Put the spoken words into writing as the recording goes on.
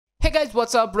Hey guys,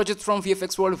 what's up? Rajat from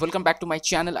VFX World. Welcome back to my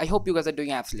channel. I hope you guys are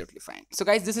doing absolutely fine. So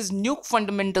guys, this is NUKE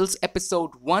Fundamentals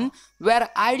episode 1, where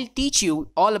I'll teach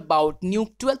you all about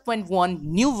NUKE 12.1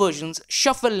 new versions,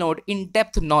 shuffle node,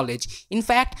 in-depth knowledge. In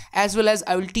fact, as well as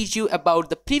I will teach you about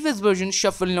the previous version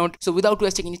shuffle node. So without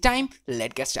wasting any time,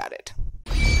 let's get started.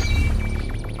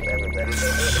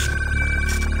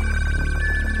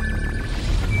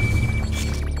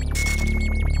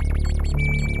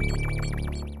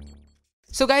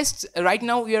 So guys, right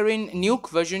now we are in NUKE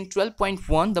version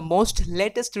 12.1, the most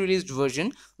latest released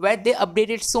version, where they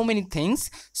updated so many things.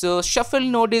 So shuffle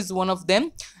node is one of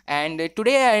them, and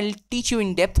today I'll teach you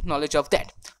in-depth knowledge of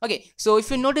that. Okay, so if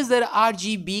you notice, there are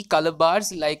RGB color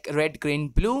bars like red, green,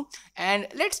 blue, and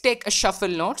let's take a shuffle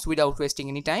nodes without wasting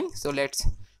any time. So let's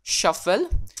shuffle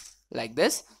like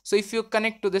this. So if you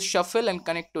connect to the shuffle and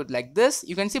connect to it like this,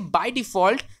 you can see by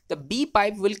default the B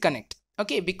pipe will connect.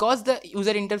 Okay, because the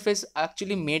user interface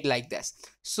actually made like this.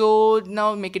 So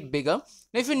now make it bigger.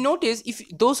 Now if you notice, if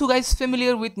those who guys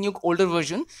familiar with NUKE older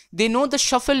version, they know the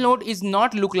shuffle node is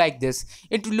not look like this.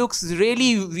 It looks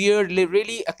really weird,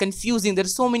 really confusing.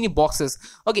 There's so many boxes.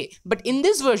 Okay, but in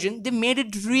this version they made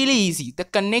it really easy. The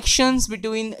connections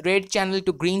between red channel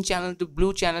to green channel to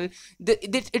blue channel,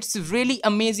 it's really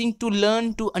amazing to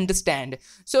learn, to understand.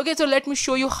 So okay, so let me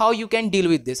show you how you can deal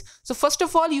with this. So first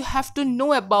of all, you have to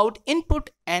know about input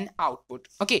and output.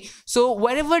 Okay, so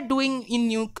whatever doing in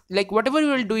NUKE, like whatever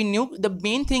you will do in NUKE, the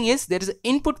main thing is there is an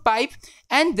input pipe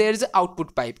and there is an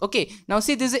output pipe. Okay, now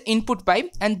see, this is an input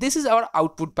pipe and this is our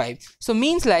output pipe. So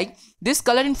means like this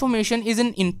color information is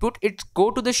an input, it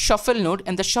go to the shuffle node,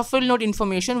 and the shuffle node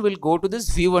information will go to this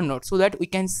viewer node so that we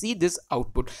can see this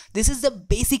output. This is the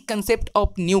basic concept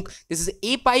of NUKE. This is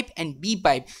A pipe and B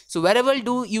pipe. So wherever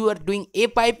you are doing A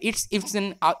pipe, it's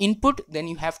an input, then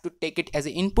you have to take it as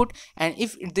an input, and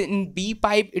if in B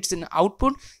pipe it's an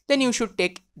output, then you should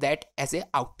take that as a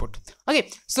output. Okay,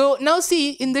 so now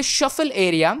see, in the shuffle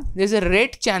area there's a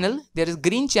red channel, there is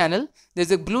green channel,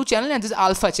 there's a blue channel, and there's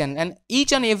alpha channel, and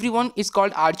each and every one is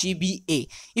called RGBA.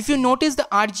 If you notice, the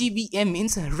RGBA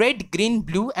means red, green,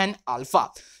 blue and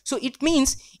alpha. So it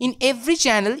means in every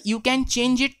channel you can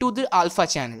change it to the alpha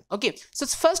channel. Okay, so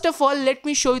first of all, let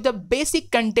me show you the basic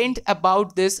content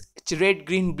about this red,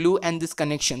 green, blue and this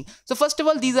connection. So first of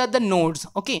all, these are the nodes.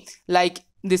 Okay, like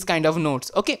this kind of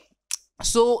nodes. Okay,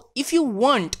 so if you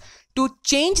want to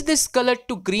change this color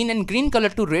to green and green color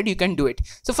to red, you can do it.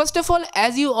 So first of all,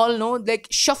 as you all know, like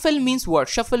shuffle means what?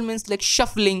 Shuffle means like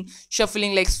shuffling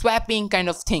like swapping kind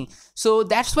of thing. So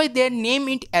that's why they name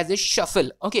it as a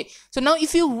shuffle. Okay, so now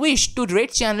if you wish to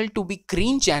red channel to be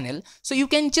green channel, so you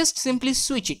can just simply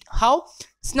switch it. How?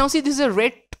 Now see, this is a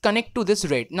red, connect to this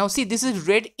red. Now see, this is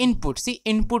red input, see,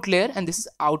 input layer, and this is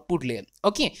output layer.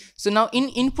 Okay, so now in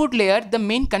input layer the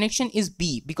main connection is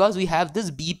B, because we have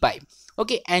this B pipe.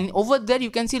 Okay, and over there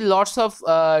you can see lots of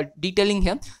detailing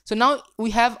here. So now we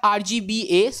have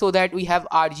RGBA, so that we have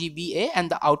RGBA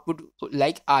and the output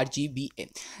like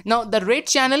RGBA. Now the red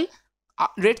channel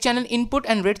input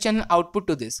and red channel output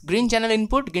to this, green channel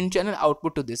input, green channel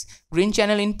output to this, green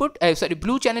channel input,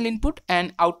 blue channel input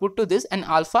and output to this, and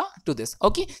alpha to this.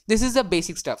 Okay, this is the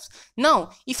basic stuff.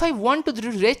 Now if I want to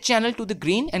the red channel to the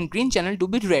green and green channel to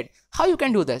be red, how you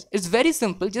can do that? It's very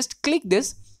simple. Just click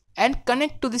this and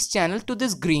connect to this channel to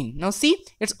this green. Now see,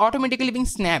 it's automatically being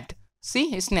snapped.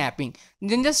 See, it's snapping.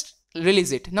 Then just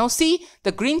release it. Now see,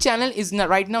 the green channel is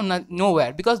right now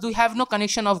nowhere, because we have no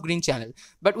connection of green channel,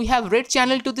 but we have red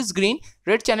channel to this green,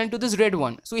 red channel to this red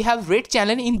one. So we have red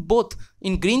channel in both,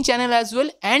 in green channel as well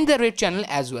and the red channel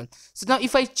as well. So now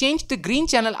if I change the green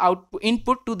channel output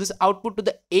input to this output to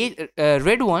the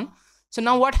red one, so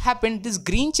now what happened, this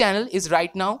green channel is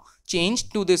right now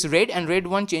changed to this red, and red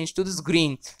one changed to this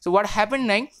green. So what happened,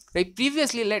 like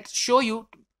previously, let's show you,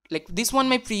 like this one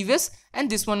my previous and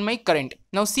this one my current.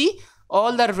 Now see,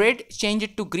 all the red change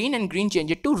it to green and green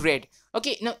change it to red.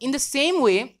 Okay, now in the same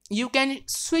way you can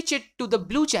switch it to the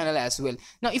blue channel as well.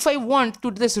 Now if I want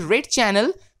to this red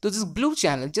channel to this blue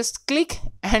channel, just click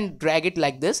and drag it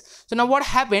like this. So now what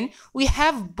happened, we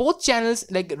have both channels,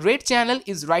 like red channel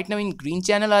is right now in green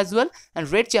channel as well,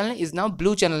 and red channel is now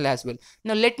blue channel as well.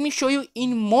 Now let me show you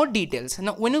in more details.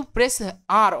 Now when you press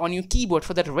R on your keyboard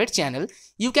for that red channel,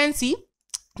 you can see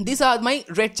these are my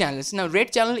red channels. Now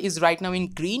red channel is right now in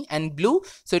green and blue,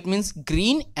 so it means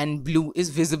green and blue is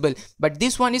visible, but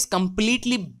this one is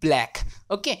completely black.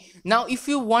 Okay, now if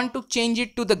you want to change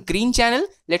it to the green channel,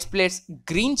 let's place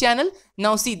green channel.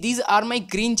 Now see, these are my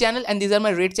green channel and these are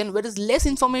my red channel, where is less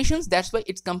information. That's why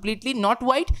it's completely not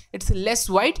white, it's less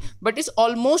white, but it's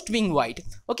almost being white.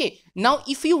 Okay, now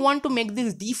if you want to make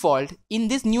this default, in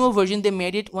this newer version they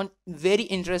made it one very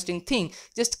interesting thing.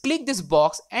 Just click this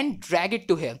box and drag it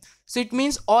to here, so it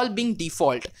means all being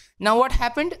default. Now what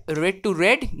happened? Red to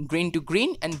red, green to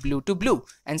green, and blue to blue,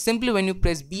 and simply when you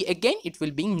press B again, it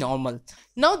will be normal.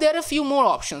 Now there are a few more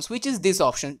options, which is this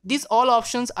option. These all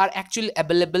options are actually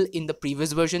available in the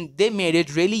previous version. They made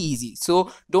it really easy,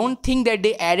 so don't think that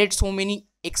they added so many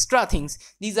extra things.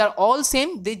 These are all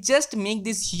same, they just make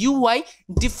this UI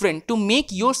different to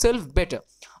make yourself better.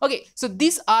 Okay, so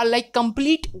these are like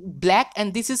complete black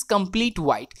and this is complete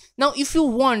white. Now if you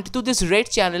want to this red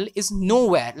channel is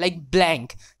nowhere, like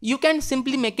blank, you can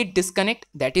simply make it disconnect.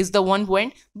 That is the one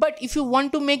point. But if you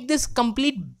want to make this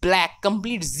complete black,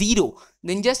 complete zero,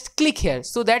 then just click here,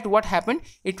 so that what happened,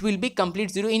 it will be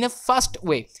complete zero in a fast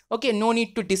way. Okay, no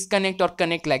need to disconnect or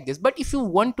connect like this. But if you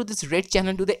want to this red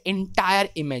channel to the entire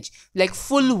image, like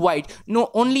full white,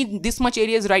 no, only this much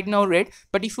area is right now red,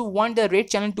 but if you want the red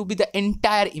channel to be the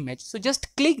entire image, so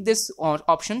just click this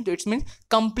option. It means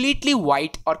completely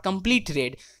white or complete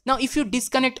red. Now if you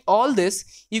disconnect all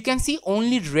this, you can see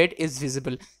only red is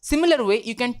visible. Similar way,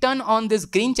 you can turn on this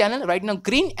green channel. Right now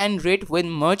green and red when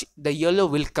merge, the yellow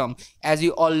will come. As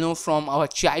you all know from our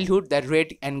childhood, that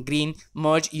red and green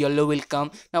merge, yellow will come.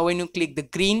 Now when you click the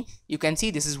green, you can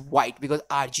see this is white because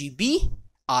RGB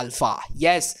alpha.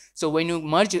 Yes, so when you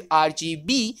merge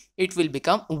RGB, it will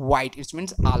become white. It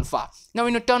means alpha. Now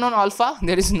when you turn on alpha,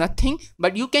 there is nothing,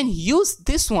 but you can use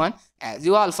this one as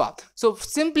your alpha. So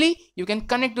simply you can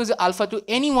connect to the alpha to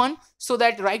anyone, so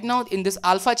that right now in this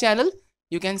alpha channel,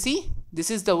 you can see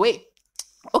this is the way.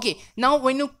 Okay, now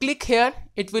when you click here,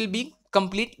 it will be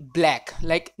complete black,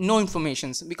 like no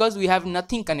informations, because we have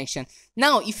nothing connection.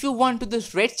 Now if you want to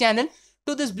this red channel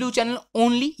to this blue channel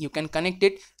only, you can connect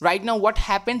it. Right now what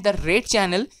happened, the red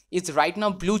channel is right now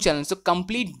blue channel, so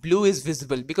complete blue is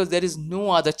visible because there is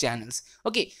no other channels.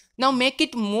 Okay, now make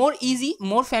it more easy,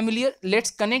 more familiar.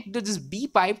 Let's connect to this B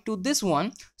pipe to this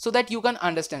one, so that you can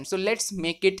understand. So let's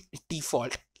make it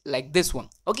default like this one.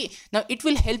 Okay, now it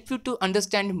will help you to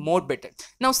understand more better.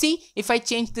 Now see, if I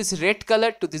change this red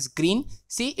color to this green,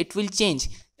 see it will change,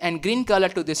 and green color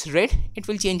to this red, it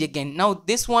will change again. Now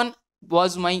this one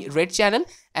was my red channel,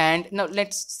 and now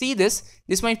let's see this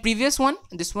is my previous one,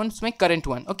 this one's my current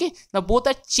one. Okay, now both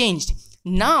are changed.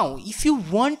 Now if you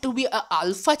want to be a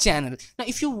alpha channel, now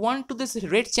if you want to this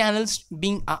red channels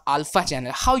being a alpha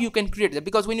channel, how you can create that?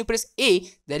 Because when you press A,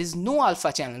 there is no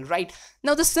alpha channel, right?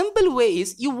 Now the simple way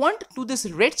is, you want to this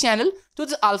red channel to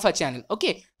the alpha channel.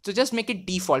 Okay, so just make it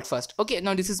default first. Okay,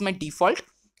 now this is my default.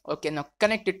 Okay, now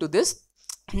connect it to this.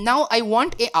 Now I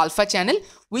want a alpha channel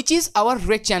which is our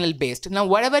red channel based. Now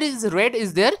whatever is red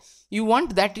is there, you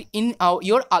want that in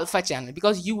your alpha channel,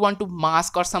 because you want to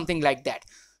mask or something like that.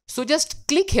 So just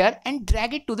click here and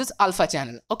drag it to this alpha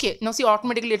channel. Okay, now see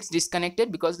automatically it's disconnected,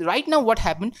 because right now what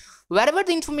happened, wherever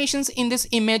the informations in this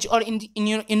image or in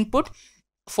your input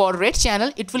for red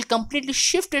channel, it will completely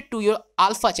shift it to your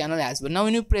alpha channel as well. Now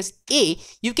when you press A,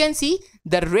 you can see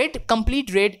the red,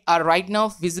 complete red are right now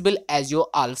visible as your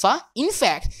alpha. In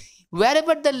fact,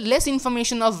 wherever the less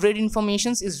information of red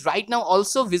informations is right now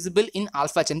also visible in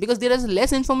alpha channel, because there is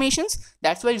less informations,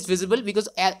 that's why it's visible. Because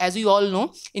as you all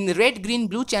know, in the red, green,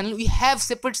 blue channel, we have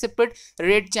separate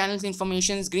red channels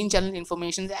informations, green channel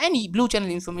informations, and blue channel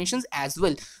informations as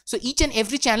well. So each and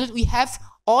every channel we have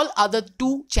all other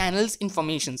two channels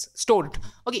informations stored.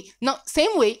 Okay, now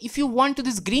same way, if you want to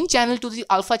this green channel to the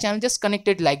alpha channel, just connect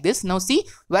it like this. Now see,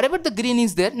 wherever the green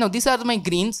is there, now these are my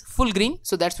greens, full green,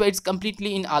 so that's why it's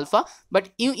completely in alpha. But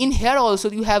in here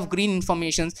also you have green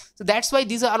informations, so that's why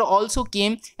these are also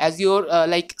came as your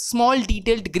like small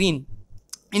detailed green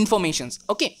informations.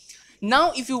 Okay,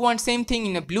 now if you want same thing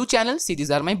in a blue channel, see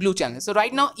these are my blue channels. So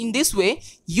right now in this way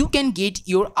you can get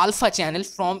your alpha channel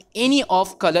from any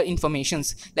of color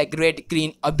informations like red,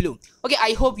 green or blue. Okay,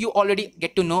 I hope you already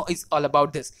get to know is all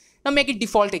about this. Now make it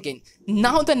default again.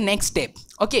 Now the next step,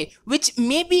 okay, which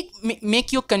maybe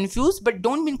make you confused, but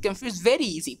don't be confused, very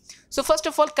easy. So first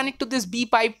of all, connect to this B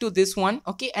pipe to this one.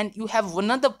 Okay, and you have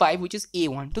another pipe which is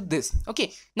A1 to this.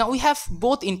 Okay, now we have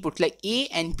both input like A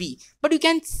and B, but you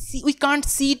can see, we can't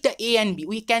see the A and B,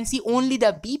 we can see only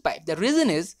the B pipe. The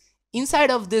reason is, inside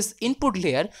of this input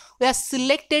layer we are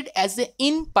selected as the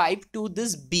in pipe to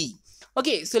this B.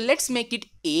 Okay, so let's make it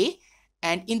A,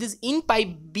 and in this in pipe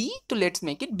B to let's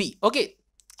make it B. Okay,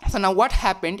 so now what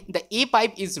happened, the A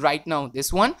pipe is right now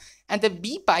this one and the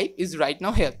B pipe is right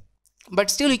now here,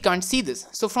 but still we can't see this.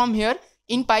 So from here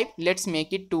in pipe, let's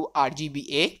make it to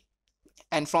RGBA,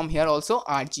 and from here also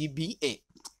RGBA.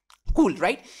 Cool,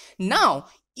 right? Now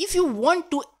if you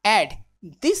want to add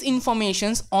this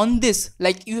informations on this,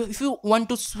 like if you want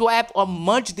to swap or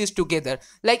merge this together,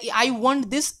 like I want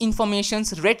this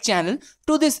information's red channel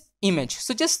to this image,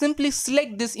 so just simply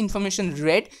select this information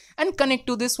red and connect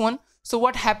to this one. So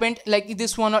what happened, like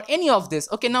this one or any of this,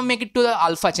 okay, now make it to the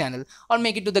alpha channel or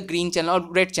make it to the green channel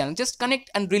or red channel, just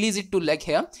connect and release it to like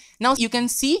here. Now you can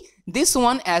see this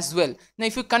one as well. Now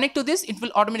if you connect to this, it will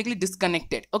automatically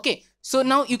disconnect it. Okay, so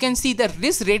now you can see that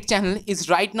this red channel is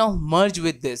right now merged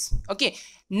with this. Okay,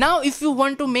 now if you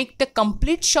want to make the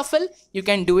complete shuffle, you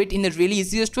can do it in the really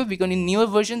easiest way, because in newer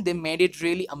version they made it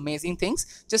really amazing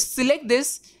things. Just select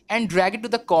this and drag it to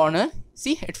the corner.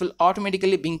 See, it will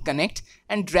automatically being connect,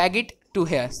 and drag it to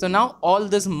here. So now all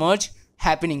this merge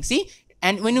happening, see.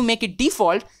 And when you make it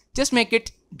default, just make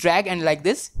it drag and like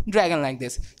this, drag and like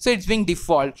this, so it's being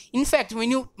default. In fact, when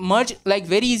you merge, like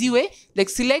very easy way, like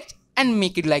select and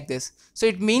make it like this, so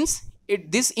it means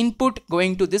this input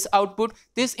going to this output,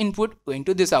 this input going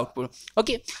to this output.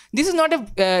 Okay, this is not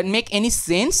a make any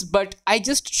sense, but I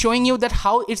just showing you that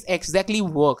how it's exactly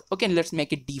work. Okay, let's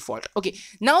make it default. Okay,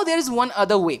 now there is one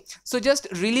other way. So just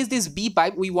release this B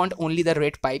pipe, we want only the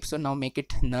red pipe, so now make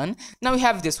it none. Now we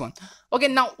have this one. Okay,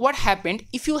 now what happened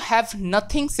if you have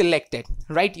nothing selected,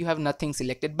 right? You have nothing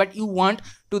selected, but you want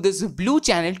to this blue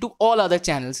channel to all other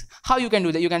channels. How you can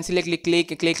do that? You can select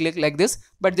click like this,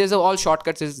 but there's all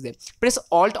shortcuts is there. Press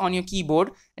Alt on your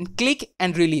keyboard and click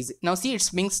and release. Now see, it's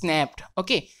being snapped.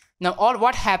 Okay, now all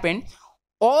what happened,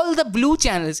 all the blue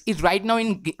channels is right now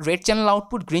in red channel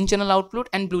output, green channel output,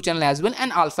 and blue channel as well,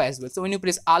 and alpha as well. So when you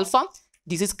press alpha,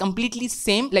 this is completely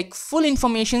same, like full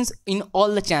informations in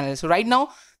all the channels. So right now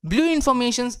blue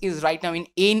informations is right now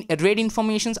in red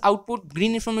informations output,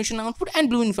 green information output, and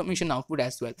blue information output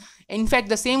as well. In fact,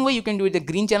 the same way you can do it the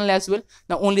green channel as well.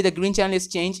 Now only the green channel is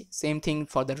changed, same thing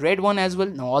for the red one as well.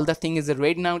 Now all the thing is the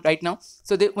red now right now.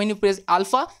 So when you press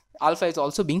alpha is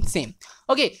also being same.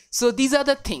 Okay, so these are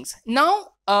the things. Now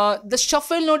the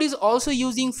shuffle node is also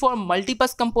using for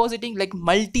multipass compositing, like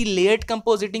multi-layered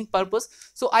compositing purpose.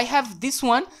 So I have this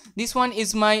one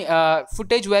is my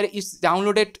footage where it's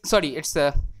downloaded, sorry, it's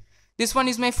this one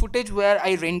is my footage where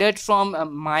I rendered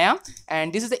from Maya,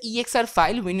 and this is the EXR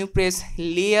file. When you press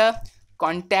layer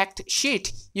contact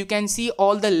sheet, you can see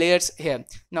all the layers here.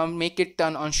 Now make it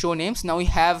turn on show names. Now we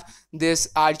have this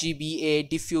RGBA,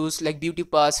 diffuse, like beauty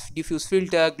pass, diffuse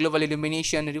filter, global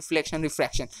illumination, reflection,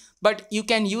 refraction. But you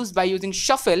can use by using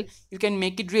shuffle, you can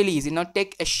make it really easy. Now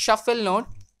take a shuffle node,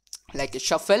 like a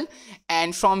shuffle,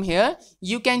 and from here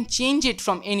you can change it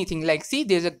from anything. Like see,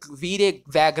 there's a V-Ray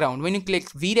background. When you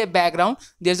click V-Ray background,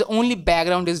 there's only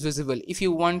background is visible. If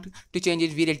you want to change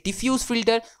it V-Ray diffuse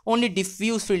filter, only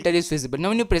diffuse filter is visible. Now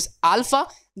when you press alpha,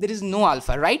 there is no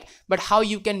alpha, right? But how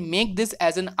you can make this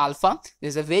as an alpha,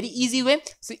 there's a very easy way.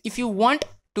 So if you want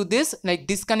to this, like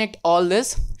disconnect all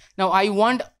this. Now I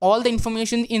want all the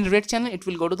information in red channel, it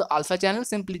will go to the alpha channel.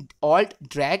 Simply alt,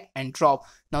 drag and drop.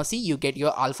 Now see, you get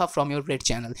your alpha from your red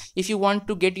channel. If you want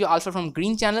to get your alpha from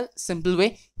green channel, simple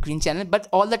way, green channel. But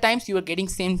all the times you are getting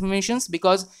same informations,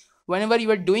 because whenever you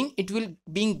are doing, it will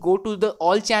go to the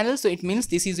all channels, so it means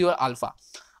this is your alpha.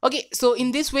 Okay, so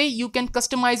in this way you can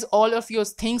customize all of your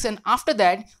things. And after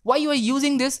that, why you are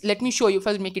using this, let me show you.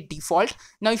 First make it default.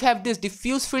 Now if you have this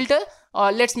diffuse filter,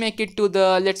 let's make it to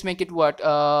the, let's make it what,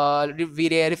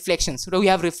 V-Ray reflections. So we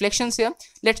have reflections here.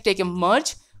 Let's take a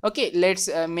merge. Okay, let's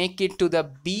make it to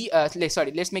the B,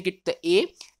 let's make it the A,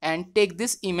 and take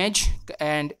this image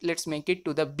and let's make it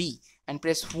to the B and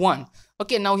press 1.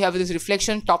 Okay, now we have this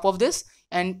reflection top of this,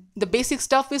 and the basic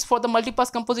stuff is for the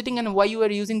multipass compositing. And why you are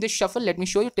using this shuffle, let me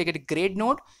show you. Take a grade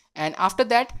node, and after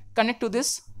that connect to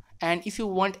this. And if you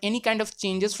want any kind of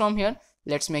changes from here,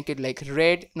 let's make it like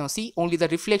red. Now see, only the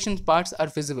reflection parts are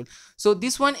visible. So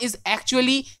this one is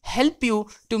actually help you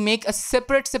to make a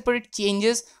separate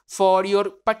changes for your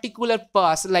particular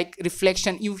pass, like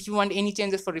reflection. If you want any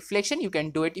changes for reflection, you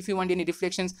can do it. If you want any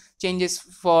reflections changes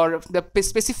for the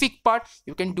specific part,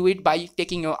 you can do it by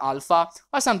taking your alpha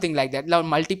or something like that. Now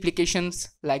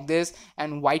multiplications like this,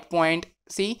 and white point,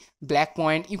 see, black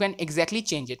point, you can exactly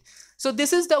change it. So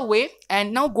this is the way.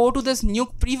 And now go to this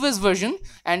NUKE previous version,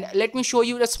 and let me show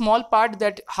you a small part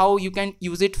that how you can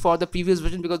use it for the previous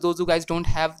version, because those who guys don't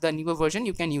have the newer version,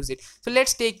 you can use it. So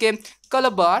let's take a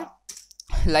color bar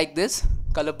like this,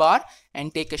 color bar,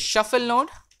 and take a shuffle node,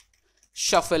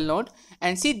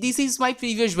 and see, this is my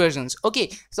previous versions.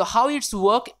 Okay, so how it's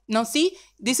work now, see,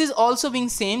 this is also being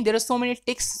same. There are so many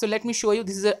ticks, so let me show you.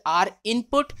 This is our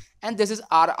input, and this is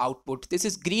our output. This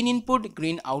is green input,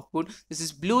 green output. This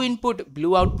is blue input,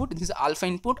 blue output. This is alpha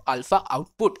input, alpha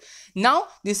output. Now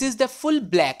this is the full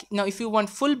black. Now if you want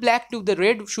full black to the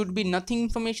red should be nothing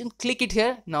information, click it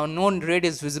here. Now no red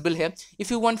is visible here.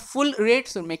 If you want full red,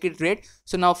 so make it red.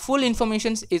 So now full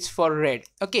information is for red.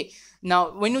 Okay,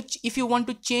 now when you if you want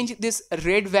to change this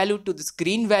red value to this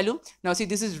green value, now see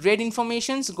this is red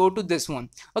informations, go to this one.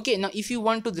 Okay, now if you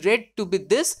want to the red to be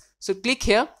this, so click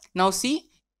here. Now see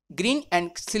green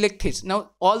and select it.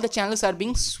 Now all the channels are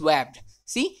being swapped.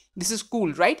 See, this is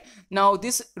cool, right? Now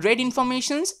this red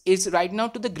informations is right now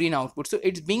to the green output, so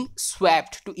it's being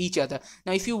swapped to each other.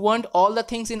 Now if you want all the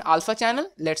things in alpha channel,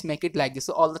 let's make it like this.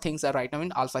 So all the things are right now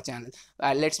in alpha channel.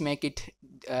 Let's make it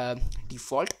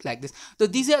default like this. So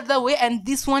these are the way, and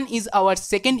this one is our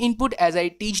second input, as I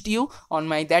teached you on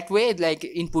my that way, like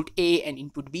input A and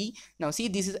input B. Now see,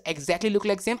 this is exactly look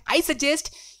like same. I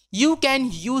suggest you can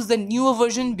use the newer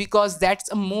version because that's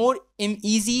a more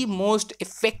easy, most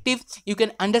effective. You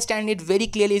can understand it very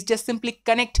clearly. It's just simply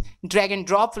connect, drag and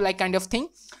drop like kind of thing.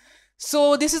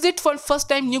 So this is it for first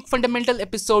time NUKE Fundamental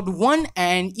episode 1,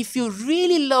 and if you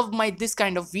really love my this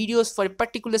kind of videos for a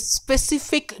particular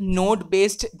specific node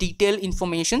based detailed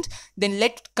information, then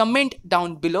let comment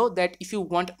down below that if you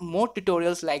want more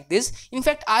tutorials like this. In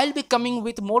fact, I'll be coming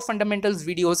with more fundamentals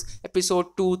videos, episode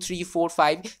 2, 3, 4,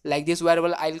 5 like this, where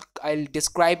I'll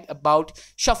describe about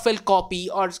shuffle copy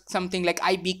or something like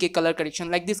IBK color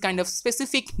correction, like this kind of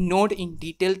specific node in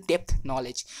detail depth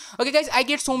knowledge. Okay guys, I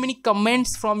get so many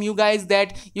comments from you guys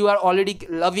that you are already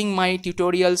loving my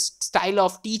tutorials style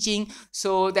of teaching,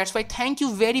 so that's why thank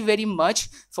you very much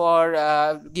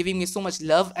for giving me so much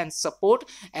love and support.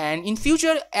 And in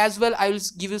future as well, I will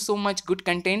give you so much good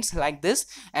contents like this,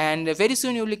 and very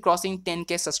soon you will be crossing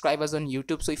 10k subscribers on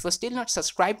YouTube. So if you're still not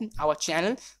subscribed our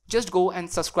channel, just go and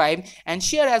subscribe and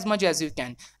share as much as you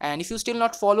can. And if you still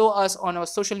not follow us on our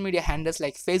social media handles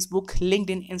like Facebook,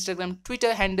 LinkedIn, Instagram,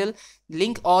 Twitter handle,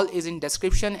 link all is in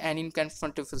description and in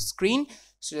front of the screen.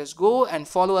 So just go and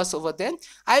follow us over there.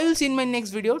 I will see you in my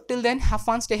next video. Till then, have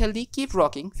fun, stay healthy, keep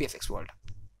rocking VFX World.